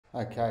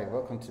Okay,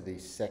 welcome to the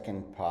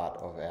second part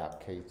of our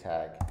key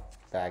tag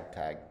bag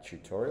tag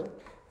tutorial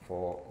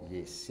for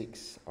Year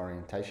 6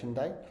 Orientation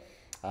Day.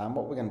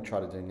 What we're going to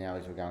try to do now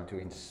is we're going to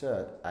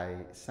insert a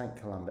St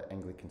Columba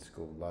Anglican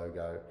School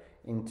logo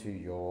into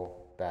your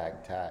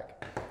bag tag.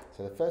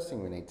 So the first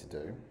thing we need to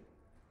do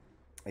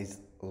is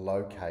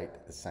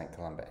locate the St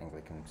Columba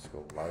Anglican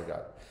School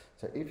logo.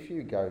 So if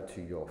you go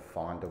to your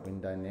Finder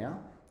window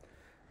now,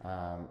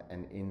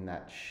 and in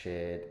that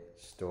shared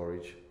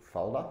storage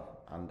folder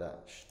under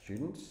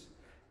Students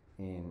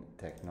in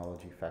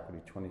Technology Faculty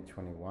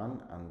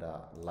 2021 under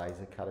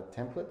Laser Cutter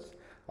Templates,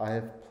 I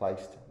have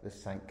placed the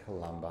St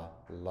Columba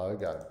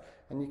logo,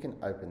 and you can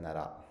open that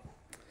up.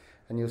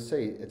 And you'll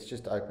see it's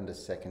just opened a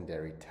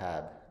secondary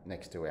tab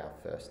next to our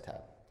first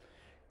tab.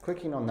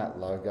 Clicking on that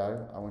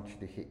logo, I want you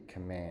to hit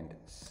Command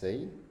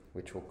C,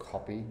 which will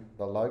copy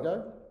the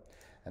logo,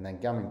 and then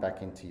coming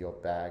back into your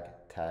bag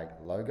tag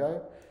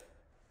logo,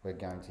 we're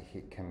going to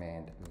hit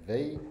Command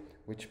V,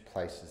 which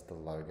places the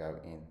logo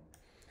in.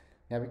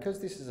 Now, because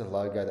this is a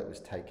logo that was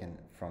taken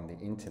from the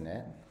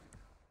internet,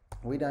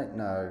 we don't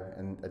know,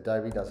 and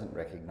Adobe doesn't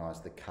recognize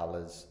the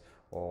colors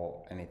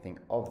or anything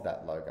of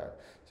that logo.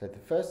 So the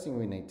first thing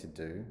we need to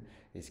do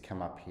is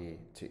come up here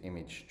to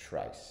Image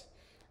Trace.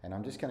 And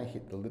I'm just going to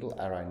hit the little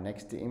arrow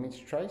next to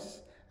Image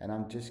Trace, and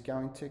I'm just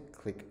going to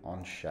click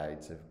on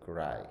Shades of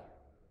Grey.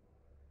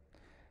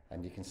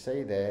 And you can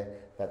see there,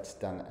 that's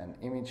done an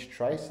image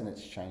trace and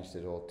it's changed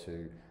it all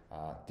to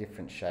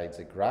different shades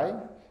of grey,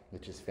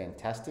 which is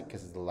fantastic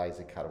because the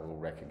laser cutter will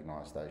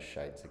recognise those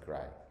shades of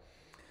grey.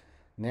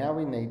 Now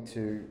we need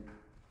to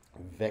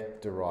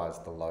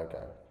vectorize the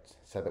logo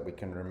so that we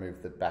can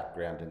remove the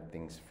background and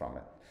things from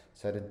it.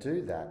 So to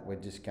do that, we're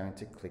just going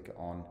to click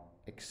on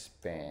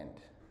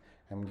Expand.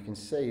 And you can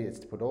see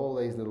it's put all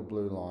these little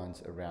blue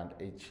lines around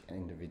each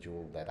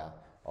individual letter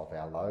of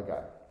our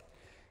logo.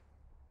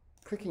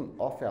 Clicking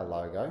off our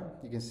logo,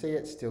 you can see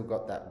it's still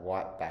got that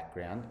white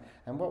background,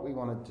 and what we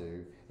want to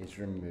do is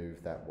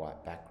remove that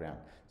white background.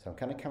 So I'm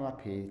going to come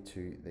up here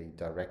to the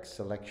Direct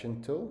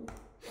Selection tool,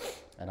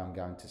 and I'm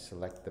going to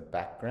select the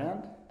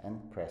background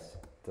and press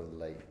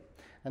Delete.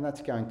 And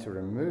that's going to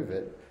remove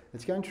it.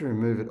 It's going to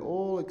remove it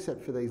all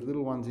except for these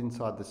little ones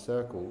inside the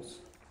circles.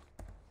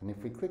 And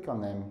if we click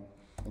on them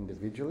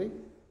individually,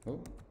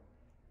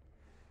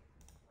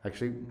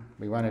 actually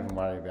we won't even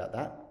worry about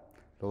that.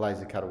 The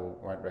laser cutter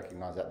won't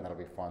recognise that, and that'll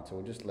be fine, so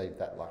we'll just leave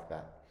that like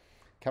that.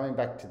 Coming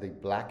back to the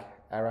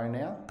black arrow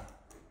now,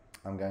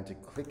 I'm going to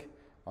click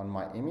on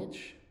my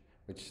image,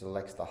 which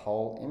selects the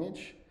whole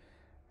image,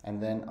 and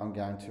then I'm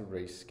going to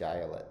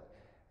rescale it.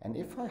 And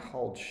if I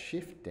hold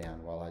Shift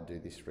down while I do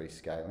this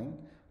rescaling,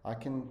 I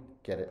can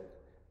get it,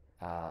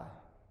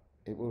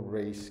 it will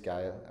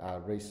rescale,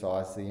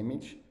 resize the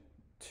image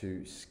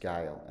to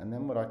scale. And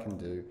then what I can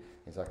do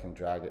is I can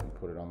drag it and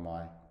put it on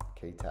my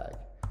key tag.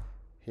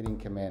 Hitting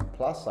Command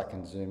plus, I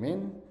can zoom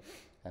in,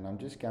 and I'm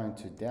just going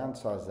to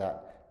downsize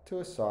that to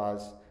a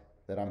size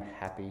that I'm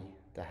happy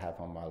to have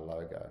on my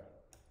logo.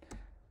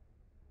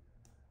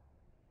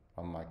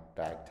 On my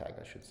bag tag,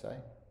 I should say.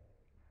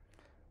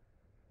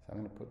 So I'm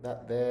going to put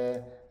that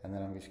there, and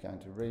then I'm just going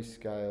to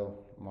rescale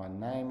my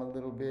name a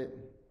little bit,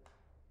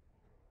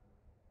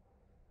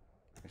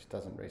 which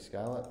doesn't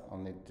rescale it. I'll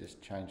need to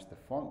just change the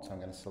font, so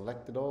I'm going to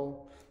select it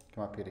all,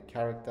 come up here to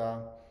Character,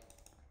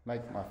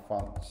 make my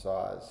font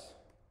size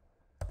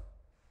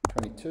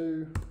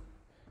 22,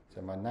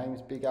 so my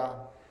name's bigger,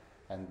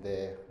 and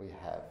there we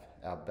have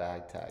our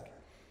bag tag.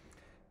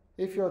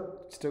 If you've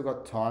still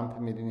got time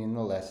permitting in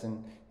the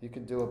lesson, you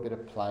could do a bit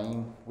of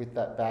playing with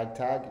that bag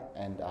tag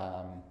and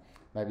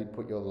maybe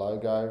put your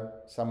logo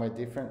somewhere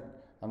different.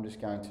 I'm just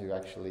going to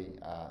actually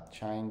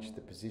change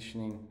the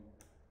positioning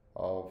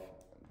of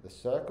the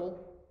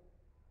circle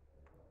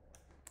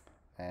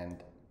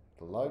and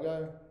the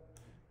logo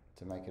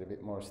to make it a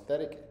bit more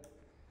aesthetic.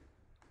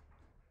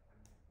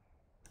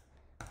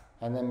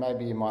 And then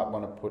maybe you might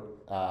want to put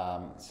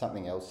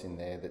something else in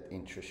there that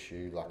interests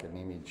you, like an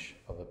image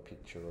of a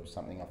picture or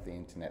something off the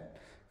internet,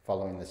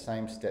 following the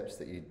same steps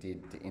that you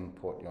did to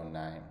import your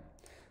name.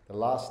 The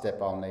last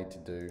step I'll need to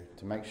do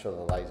to make sure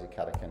the laser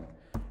cutter can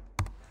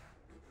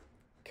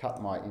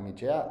cut my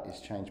image out is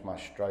change my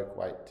stroke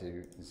weight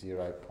to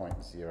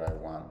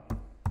 0.01.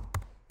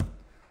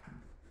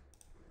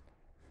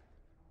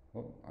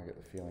 Oh, I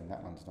get the feeling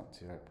that one's not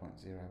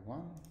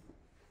 0.01.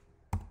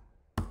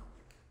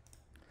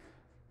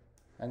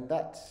 And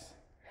that's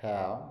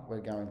how we're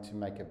going to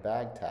make a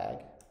bag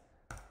tag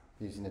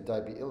using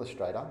Adobe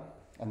Illustrator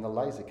and the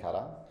laser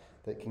cutter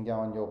that can go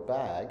on your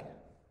bag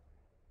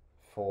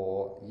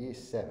for Year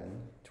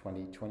 7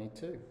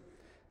 2022.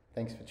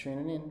 Thanks for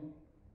tuning in.